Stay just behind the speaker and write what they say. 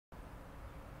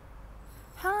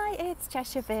Hi, it's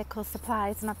Cheshire Vehicle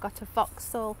Supplies and I've got a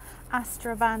Vauxhall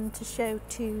Astra van to show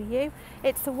to you.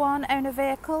 It's a one owner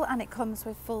vehicle and it comes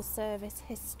with full service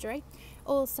history.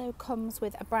 Also comes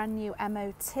with a brand new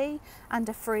MOT and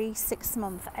a free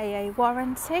 6-month AA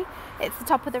warranty. It's the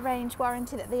top of the range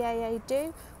warranty that the AA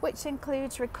do, which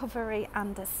includes recovery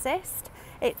and assist.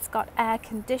 It's got air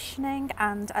conditioning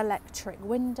and electric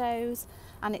windows,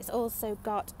 and it's also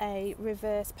got a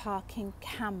reverse parking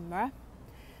camera.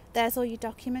 There's all your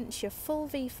documents, your full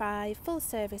V5, full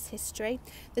service history.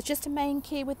 There's just a main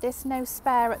key with this, no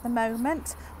spare at the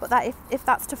moment, but that if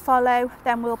that's to follow,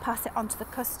 then we'll pass it on to the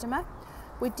customer.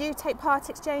 We do take part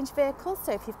exchange vehicles,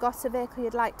 so if you've got a vehicle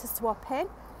you'd like to swap in,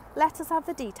 let us have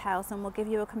the details and we'll give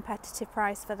you a competitive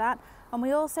price for that. And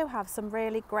we also have some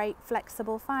really great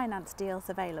flexible finance deals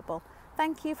available.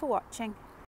 Thank you for watching.